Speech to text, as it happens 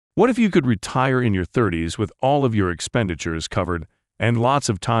What if you could retire in your 30s with all of your expenditures covered and lots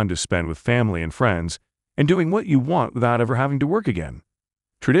of time to spend with family and friends and doing what you want without ever having to work again?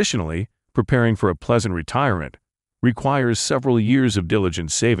 Traditionally, preparing for a pleasant retirement requires several years of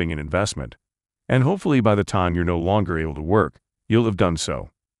diligent saving and investment, and hopefully by the time you're no longer able to work, you'll have done so.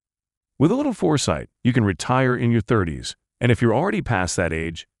 With a little foresight, you can retire in your 30s, and if you're already past that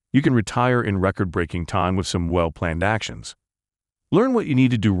age, you can retire in record-breaking time with some well-planned actions. Learn what you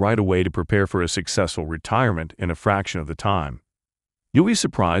need to do right away to prepare for a successful retirement in a fraction of the time. You'll be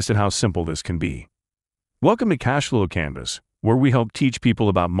surprised at how simple this can be. Welcome to Cashflow Canvas, where we help teach people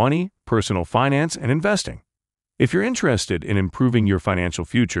about money, personal finance, and investing. If you're interested in improving your financial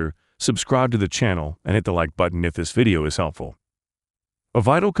future, subscribe to the channel and hit the like button if this video is helpful. A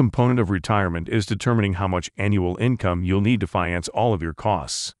vital component of retirement is determining how much annual income you'll need to finance all of your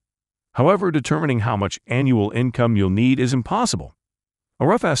costs. However, determining how much annual income you'll need is impossible. A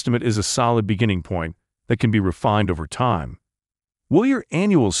rough estimate is a solid beginning point that can be refined over time. Will your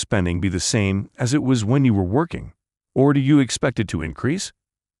annual spending be the same as it was when you were working, or do you expect it to increase?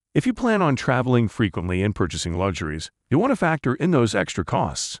 If you plan on traveling frequently and purchasing luxuries, you'll want to factor in those extra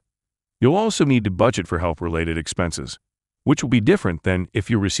costs. You'll also need to budget for health-related expenses, which will be different than if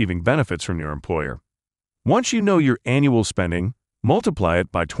you're receiving benefits from your employer. Once you know your annual spending, multiply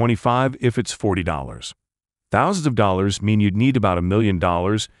it by 25 if it's $40. Thousands of dollars mean you'd need about $1 million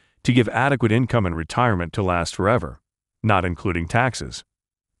to give adequate income in retirement to last forever, not including taxes.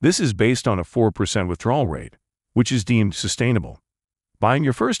 This is based on a 4% withdrawal rate, which is deemed sustainable. Buying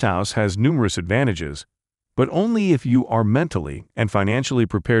your first house has numerous advantages, but only if you are mentally and financially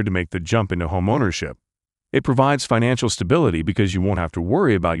prepared to make the jump into homeownership. It provides financial stability because you won't have to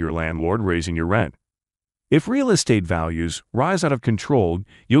worry about your landlord raising your rent. If real estate values rise out of control,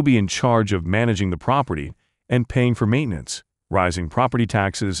 you'll be in charge of managing the property and paying for maintenance, rising property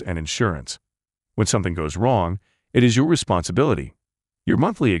taxes, and insurance. When something goes wrong, it is your responsibility. Your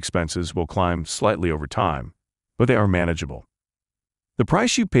monthly expenses will climb slightly over time, but they are manageable. The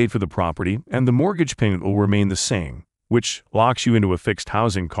price you paid for the property and the mortgage payment will remain the same, which locks you into a fixed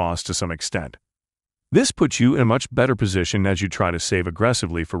housing cost to some extent. This puts you in a much better position as you try to save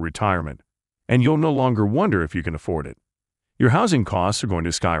aggressively for retirement, and you'll no longer wonder if you can afford it. Your housing costs are going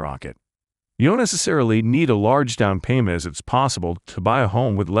to skyrocket. You don't necessarily need a large down payment, as it's possible to buy a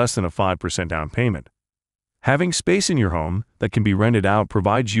home with less than a 5% down payment. Having space in your home that can be rented out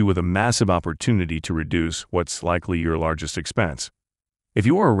provides you with a massive opportunity to reduce what's likely your largest expense. If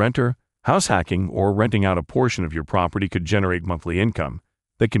you are a renter, house hacking or renting out a portion of your property could generate monthly income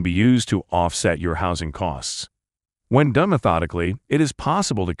that can be used to offset your housing costs. When done methodically, it is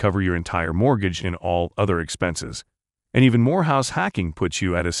possible to cover your entire mortgage and all other expenses, and even more. House hacking puts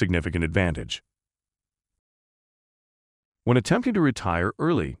you at a significant advantage. When attempting to retire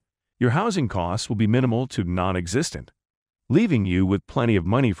early, your housing costs will be minimal to non-existent, leaving you with plenty of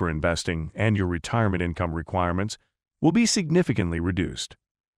money for investing, and your retirement income requirements will be significantly reduced.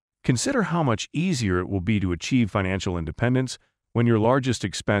 Consider how much easier it will be to achieve financial independence when your largest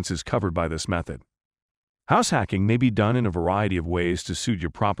expense is covered by this method. House hacking may be done in a variety of ways to suit your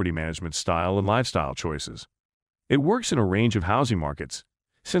property management style and lifestyle choices. It works in a range of housing markets,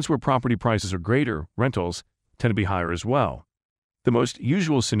 since where property prices are greater, rentals tend to be higher as well. The most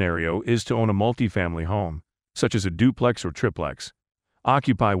usual scenario is to own a multifamily home, such as a duplex or triplex,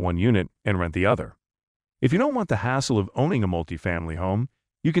 occupy one unit, and rent the other. If you don't want the hassle of owning a multifamily home,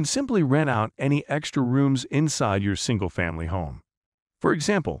 you can simply rent out any extra rooms inside your single-family home. For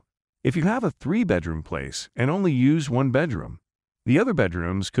example, if you have a 3-bedroom place and only use one bedroom, the other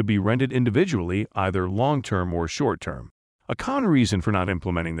bedrooms could be rented individually, either long-term or short-term. A common reason for not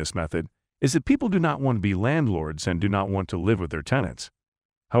implementing this method is that people do not want to be landlords and do not want to live with their tenants.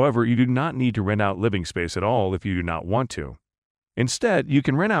 However, you do not need to rent out living space at all if you do not want to. Instead, you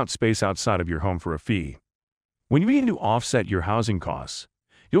can rent out space outside of your home for a fee. When you begin to offset your housing costs,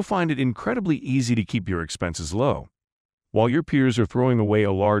 you'll find it incredibly easy to keep your expenses low. While your peers are throwing away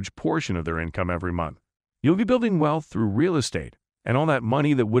a large portion of their income every month, you'll be building wealth through real estate, and all that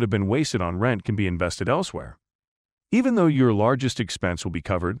money that would have been wasted on rent can be invested elsewhere. Even though your largest expense will be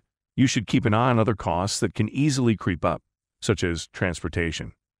covered, you should keep an eye on other costs that can easily creep up, such as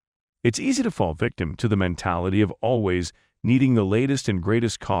transportation. It's easy to fall victim to the mentality of always needing the latest and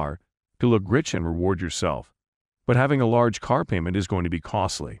greatest car to look rich and reward yourself, but having a large car payment is going to be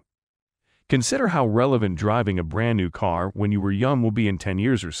costly. Consider how relevant driving a brand new car when you were young will be in 10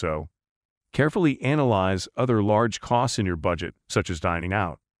 years or so. Carefully analyze other large costs in your budget, such as dining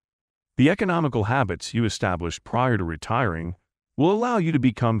out. The economical habits you established prior to retiring will allow you to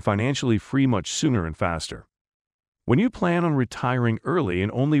become financially free much sooner and faster. When you plan on retiring early and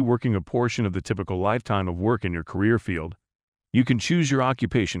only working a portion of the typical lifetime of work in your career field, you can choose your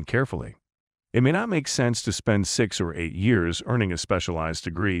occupation carefully. It may not make sense to spend 6 or 8 years earning a specialized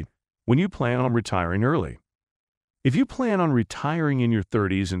degree when you plan on retiring early. If you plan on retiring in your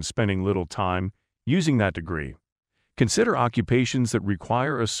 30s and spending little time using that degree, consider occupations that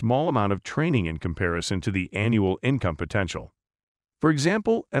require a small amount of training in comparison to the annual income potential. For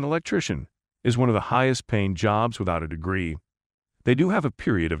example, an electrician is one of the highest paying jobs without a degree. They do have a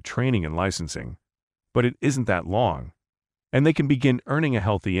period of training and licensing, but it isn't that long, and they can begin earning a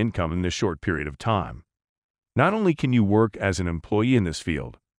healthy income in this short period of time. Not only can you work as an employee in this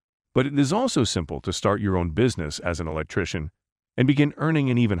field, but it is also simple to start your own business as an electrician and begin earning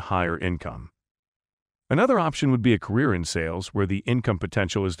an even higher income. Another option would be a career in sales where the income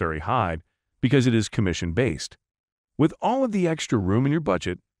potential is very high because it is commission-based. With all of the extra room in your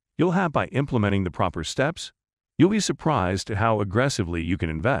budget you'll have by implementing the proper steps, you'll be surprised at how aggressively you can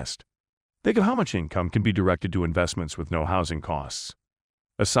invest. Think of how much income can be directed to investments with no housing costs.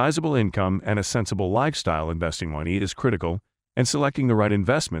 A sizable income and a sensible lifestyle investing money is critical, and selecting the right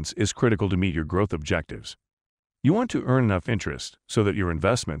investments is critical to meet your growth objectives. You want to earn enough interest so that your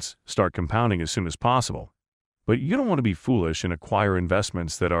investments start compounding as soon as possible, but you don't want to be foolish and acquire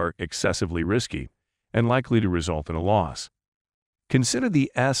investments that are excessively risky and likely to result in a loss. Consider the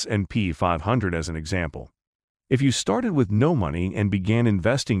S&P 500 as an example. If you started with no money and began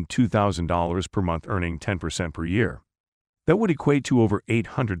investing $2,000 per month earning 10% per year, that would equate to over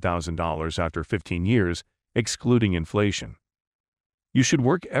 $800,000 after 15 years, excluding inflation. You should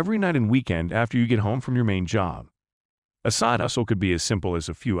work every night and weekend after you get home from your main job. A side hustle could be as simple as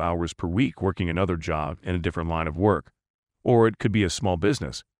a few hours per week working another job in a different line of work, or it could be a small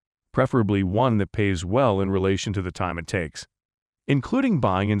business, preferably one that pays well in relation to the time it takes, including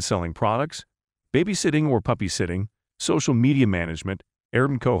buying and selling products, babysitting or puppy sitting, social media management,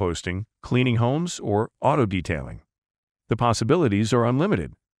 errand co-hosting, cleaning homes, or auto detailing. The possibilities are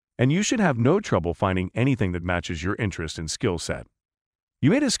unlimited, and you should have no trouble finding anything that matches your interest and skill set. You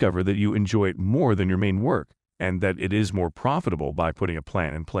may discover that you enjoy it more than your main work and that it is more profitable by putting a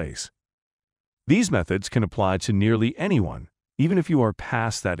plan in place. These methods can apply to nearly anyone, even if you are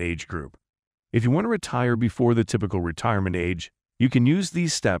past that age group. If you want to retire before the typical retirement age, you can use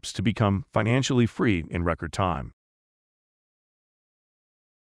these steps to become financially free in record time.